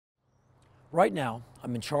Right now,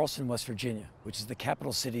 I'm in Charleston, West Virginia, which is the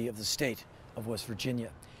capital city of the state of West Virginia.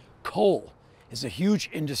 Coal is a huge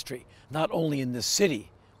industry, not only in this city,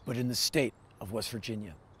 but in the state of West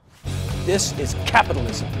Virginia. This is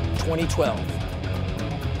Capitalism 2012.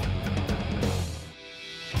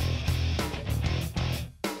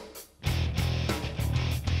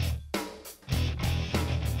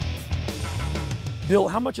 Bill,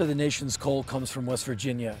 how much of the nation's coal comes from West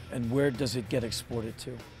Virginia, and where does it get exported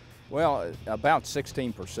to? Well, about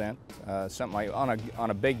 16%, something like on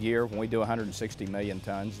a big year when we do 160 million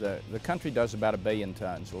tons. The country does about 1 billion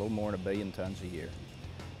tons, a little more than 1 billion tons a year.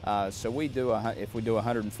 So we do if we do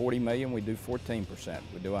 140 million, we do 14%.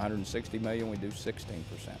 We do 160 million, we do 16%.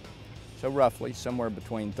 So roughly somewhere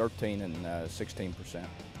between 13 and 16%.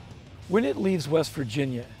 When it leaves West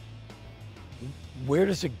Virginia, where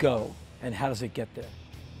does it go, and how does it get there?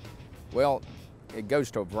 Well, it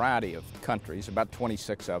goes to a variety of countries, about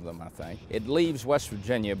 26 of them, I think. It leaves West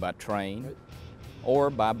Virginia by train or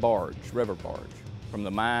by barge, river barge. From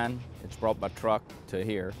the mine, it's brought by truck to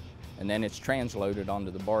here, and then it's transloaded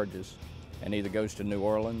onto the barges and either goes to New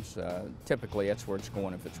Orleans. Typically, that's where it's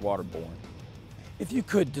going if it's waterborne. If you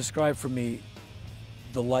could describe for me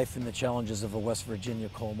the life and the challenges of a West Virginia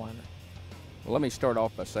coal miner. Well, let me start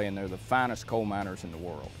off by saying they're the finest coal miners in the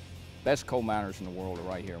world. Best coal miners in the world are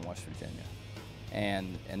right here in West Virginia.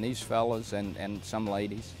 And these fellas and some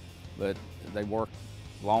ladies, but they work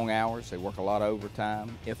long hours, they work a lot of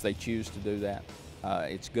overtime if they choose to do that.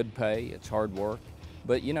 It's good pay, it's hard work,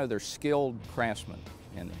 but you know, they're skilled craftsmen.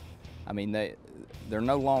 And I mean, they're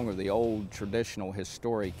no longer the old traditional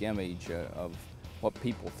historic image of what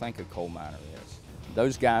people think a coal miner is.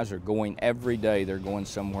 Those guys are going every day, they're going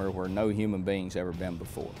somewhere where no human being's ever been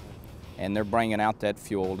before. And they're bringing out that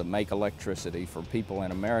fuel to make electricity for people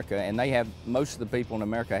in America, and most of the people in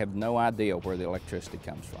America have no idea where the electricity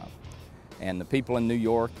comes from. And the people in New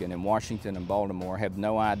York and in Washington and Baltimore have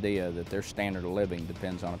no idea that their standard of living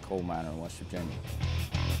depends on a coal miner in West Virginia.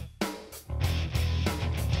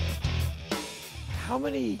 How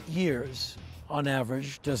many years, on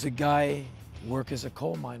average, does a guy work as a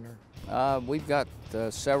coal miner? We've got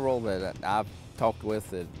several that I've talked with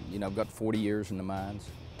that, you know, got 40 years in the mines.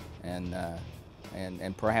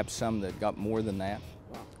 And perhaps some that got more than that.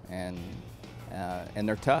 Wow. And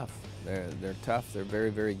they're tough. They're tough. They're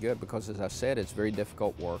very, very good because, as I said, it's very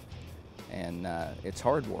difficult work, and it's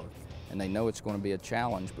hard work. And they know it's going to be a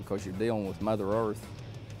challenge because you're dealing with Mother Earth,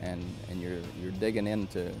 and you're digging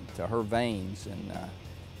into her veins, and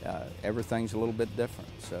everything's a little bit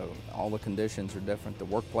different. So all the conditions are different. The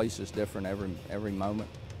workplace is different every moment,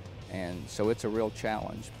 and so it's a real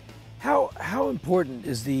challenge. How important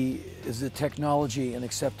is the technology and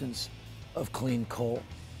acceptance of clean coal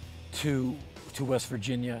to West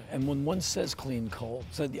Virginia? And when one says clean coal,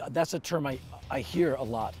 so that's a term I hear a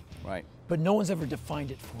lot. Right. But no one's ever defined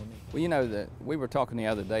it for me. Well, you know, we were talking the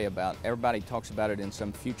other day about everybody talks about it in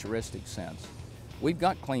some futuristic sense. We've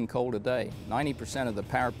got clean coal today. 90% of the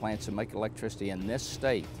power plants that make electricity in this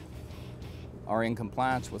state are in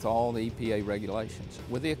compliance with all the EPA regulations,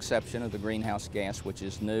 with the exception of the greenhouse gas, which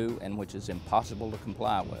is new and which is impossible to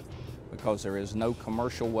comply with because there is no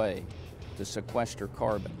commercial way to sequester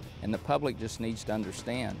carbon. And the public just needs to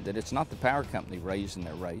understand that it's not the power company raising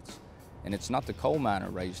their rates, and it's not the coal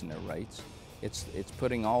miner raising their rates. It's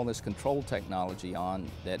putting all this control technology on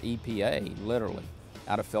that EPA, literally,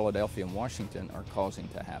 out of Philadelphia and Washington are causing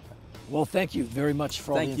to happen. Well, thank you very much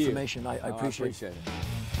for all the information. I appreciate it.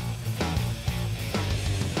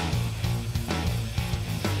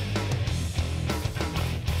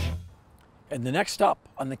 And the next stop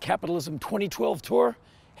on the Capitalism 2012 tour,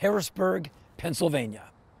 Harrisburg, Pennsylvania.